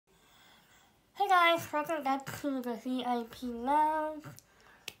guys, welcome back to the VIP Lounge,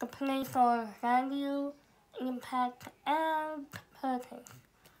 the place for value, impact, and purpose.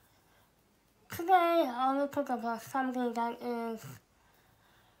 Today, I want to talk about something that is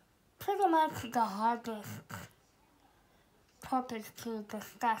pretty much the hardest topic to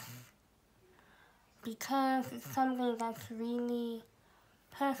discuss because it's something that's really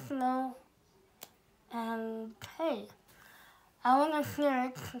personal and hey, I want to share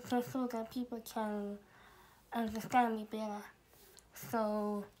it just so that people can understand me better.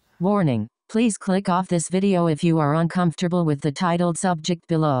 So, Warning, please click off this video if you are uncomfortable with the titled subject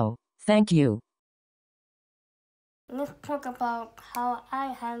below. Thank you. let's talk about how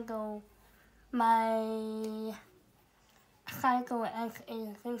I handle my cycle as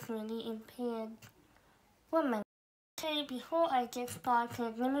a visually impaired woman. Okay, before I get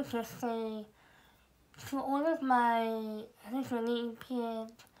started, let me just say to all of my visually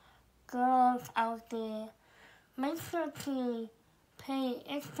impaired girls out there, make sure to pay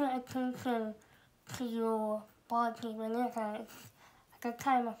extra attention to your body whenever it's the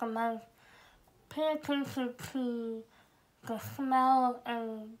time of the month. Pay attention to the smell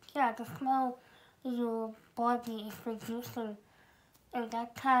and the smell your body is producing at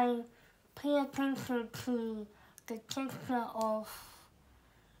that time. Pay attention to the texture of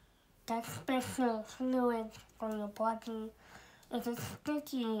that special fluid on your body. Is it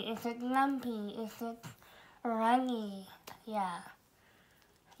sticky? Is it lumpy? Is it runny? Yeah.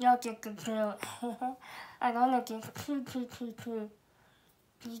 Y'all get the drill. I don't want to get too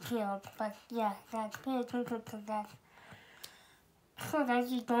detailed, but yeah, guys, pay attention to that. So that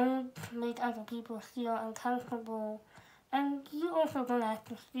you don't make other people feel uncomfortable. And you also don't have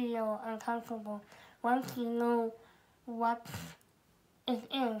to feel uncomfortable once you know what it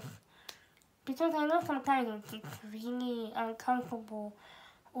is. Because I know sometimes it's really uncomfortable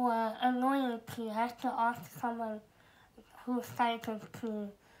or annoying to have to ask someone who's sighted to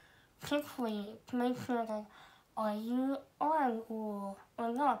check for you to make sure that are you on or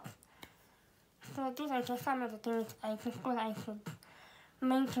not. So these are just some of the things I just thought I should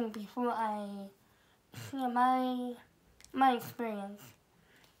mention before I share my experience.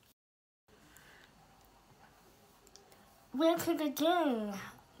 Where to begin?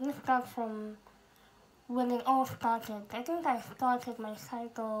 Let's start from when it all started. I think I started my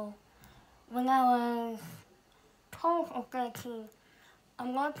cycle when I was 12 or 13.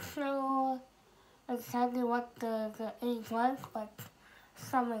 I'm not sure exactly what the age was, but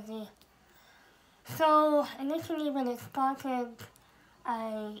somewhere there. So initially when it started,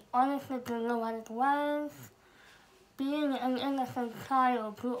 I honestly didn't know what it was. Being an innocent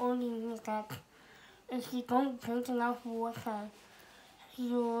child who only knew that if you don't drink enough water,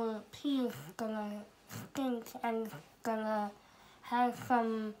 your pee is gonna stink and gonna have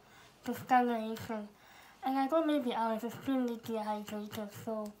some discoloration. And I thought maybe I was extremely dehydrated,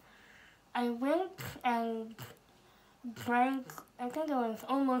 so I went and drank, I think it was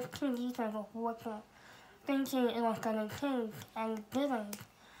almost 2 liters of water, thinking it was gonna change, and it didn't.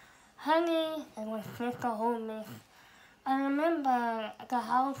 Honey, it was just a whole mess. I remember the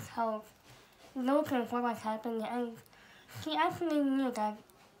house help noticed what was happening, and she actually knew that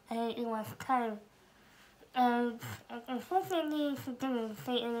it was time. And unfortunately, she didn't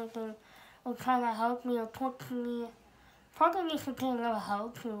say anything or try to help me or talk to me. Probably she didn't know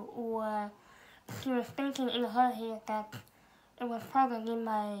how to, or she was thinking in her head that it was probably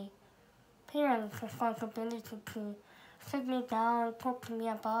my parents' responsibility to sit me down, talk to me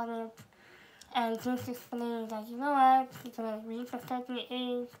about it, and just explain that, you know what, you're gonna reach a certain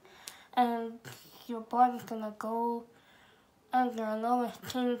age, and your body's gonna go under enormous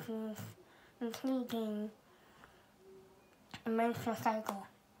changes, including a menstrual cycle.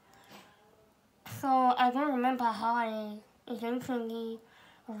 So I don't remember how I eventually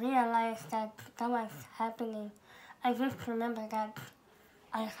realized that was happening. I just remember that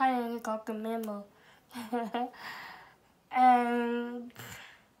I finally got the memo. And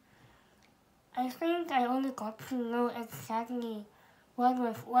I think I only got to know exactly what it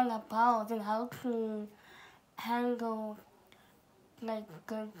was all about and how to handle like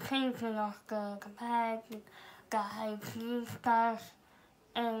the changing of the pad, the hygiene stuff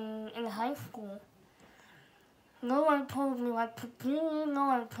in high school. No one told me what to do, no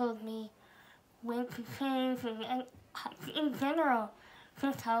one told me when to change, and in general,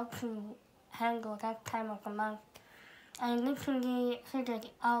 just how to handle that time of the month. I literally figured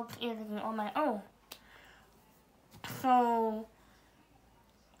out everything on my own. So,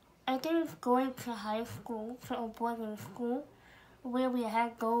 I think going to high school, to a boarding school, where we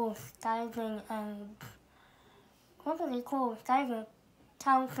had those guiding and, what do they call guiding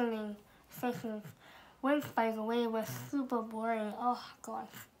counseling sessions, which, by the way, was super boring. Oh gosh,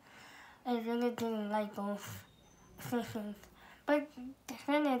 I really didn't like those sessions. But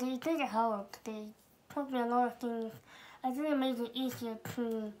then they did help. They taught me a lot of things. I think it made it easier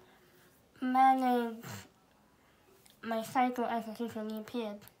to manage my cycle as a visually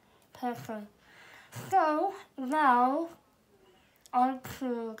impaired person. So now on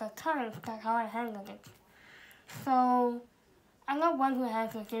to the current stuff, how I handle it. So I'm not one who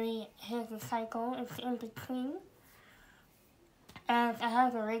has a very heavy cycle, it's in between. And I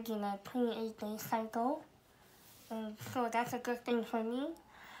have a regular 28-day cycle. And so that's a good thing for me.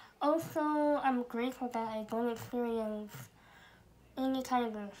 Also, I'm grateful that I don't experience any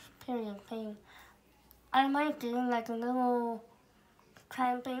kind of period pain. I might do like a little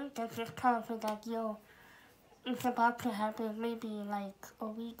cramping that just tells me that, yo, it's about to happen maybe like a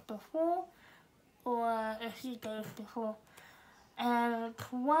week before or a few days before. And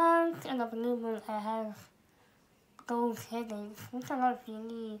once in a blue moon, I have those headaches, which are not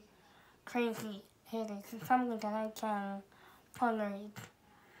really crazy headaches. It's something that I can tolerate.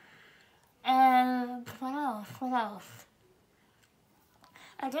 And what else? What else?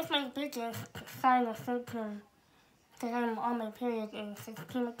 I guess my biggest sign or symptom that I'm on my period is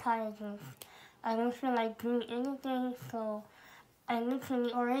extreme tiredness. I don't feel like doing anything, so I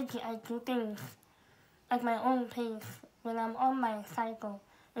do things at my own pace. When I'm on my cycle,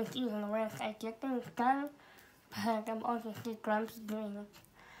 it's even worse. I get things done, but I'm obviously grumpy doing it.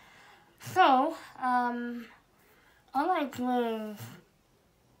 So, all I do is,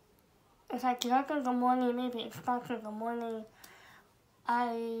 if I get up in the morning, maybe it starts in the morning,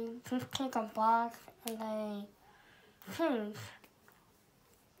 I just take a bath and I change,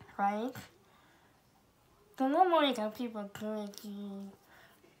 right? The normal way that people do it, you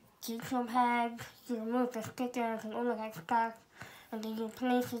get your pads, you remove the stickers and all of that stuff, and then you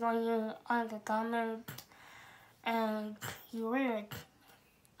place it on the garment, and you wear it.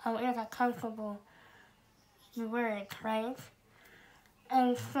 However comfortable you wear it, right?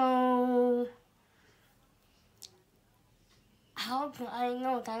 And so, how do I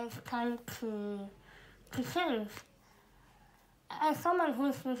know that it's time to change? As someone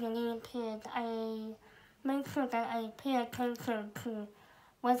who's visually impaired, I make sure that I pay attention to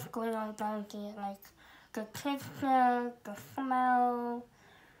what's going on down there, like the texture, the smell,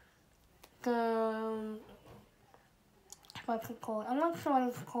 the, what's it called? I'm not sure what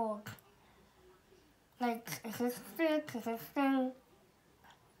it's called. Like, is this thick, is this thin?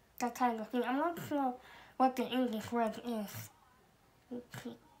 That kind of thing. I'm not sure what the English word is.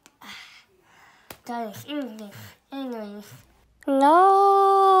 Guys, English. Anyways.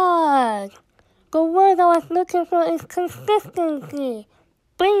 Lord! The word I was looking for is consistency.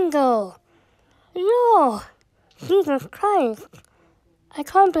 Bingo! Yo! Jesus Christ! I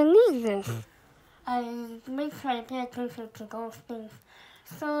can't believe this. I make sure I pay attention to those things.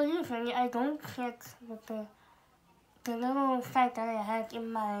 So usually I don't check with the little site that I have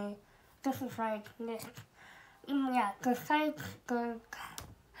in my, this is right, list. Yeah, the site, the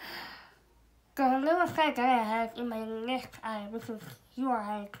little site that I have in my list eye, which is your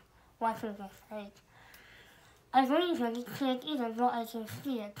eye, watching this, right? I don't usually check even though I can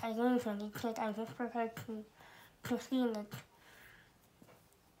see it. I don't usually check, I just prefer to feel it.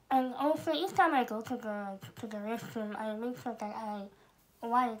 And also, each time I go to the restroom, I make sure that I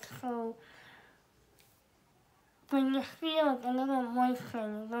wipe. So when you feel a little moisture,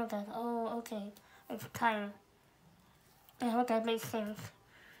 you know that, oh, okay, it's time. I hope that makes sense.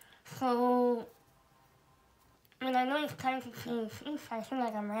 So when I know it's time to change, I feel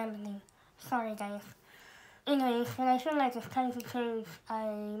like I'm rambling. Sorry, guys. Anyways, when I feel like it's time to change, I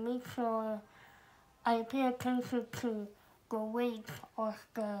make sure I pay attention to the weight of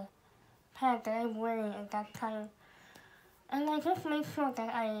the pad that I'm wearing at that time. And I just make sure that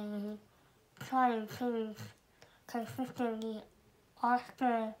I try and change consistently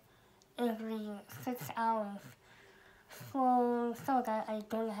after every 6 hours so that I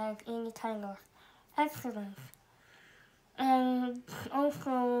don't have any kind of accidents. And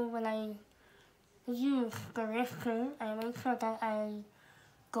also when I use the restroom, I make sure that I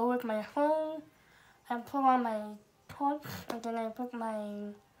go with my phone and put on my torch, and then I put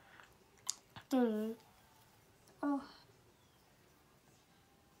my thing. Oh,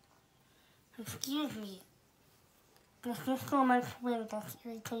 excuse me. There's just so much wind that's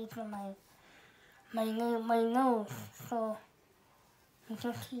irritating my nose, so I'm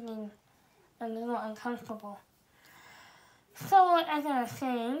just feeling a little uncomfortable. So as I was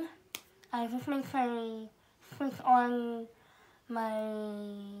saying, I just make sure I switch on my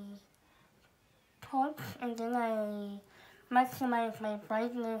torch, and then I maximize my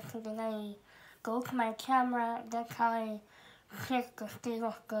brightness, and then I go to my camera. That's how I check the state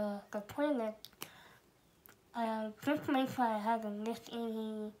of the toilet. Just to make sure I haven't missed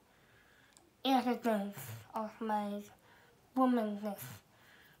any evidence of my womanness,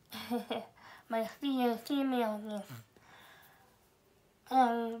 my femaleness.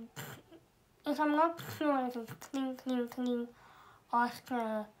 And if I'm not sure if it's clean off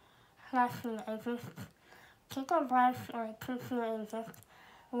the flashing, I just take a brush or a tissue and just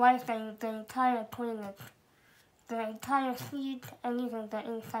wipe the entire toilet, the entire seat, and even the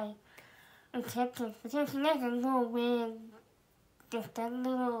inside. And check it, because you never know where just that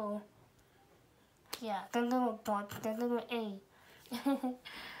little, the little dot, the little A.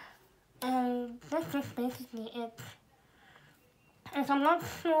 And that's just basically it. If I'm not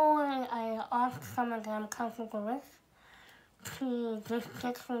sure, I ask someone that I'm comfortable with to just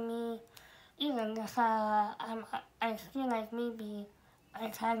check for me, even if I feel like maybe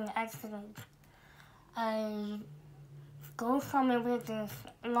I've had an accident. I go somewhere where there's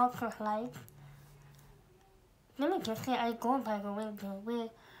lots of light. Let me just say, I go by the window where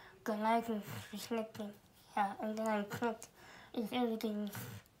the light is reflecting. And then I check if everything's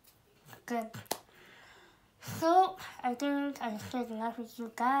good. So, I think I shared enough with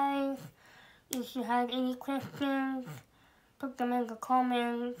you guys. If you have any questions, put them in the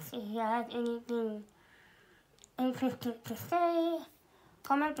comments. If you have anything interesting to say,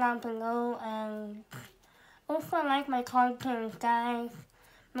 comment down below. And also like my content, guys.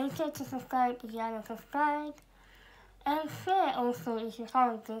 Make sure to subscribe if you haven't subscribed. And share also if you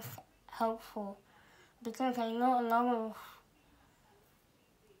found this helpful. Because I know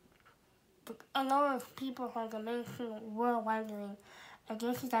a lot of people from the mainstream were wondering, I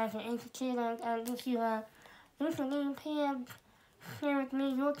guess you guys are educated, and if you are visually impaired, share with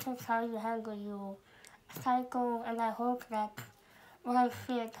me your tips how you handle your cycle, and I hope that what I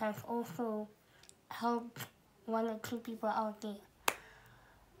shared has also helped one or two people out there.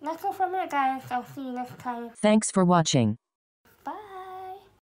 That's all from me, guys. I'll see you next time. Thanks for watching.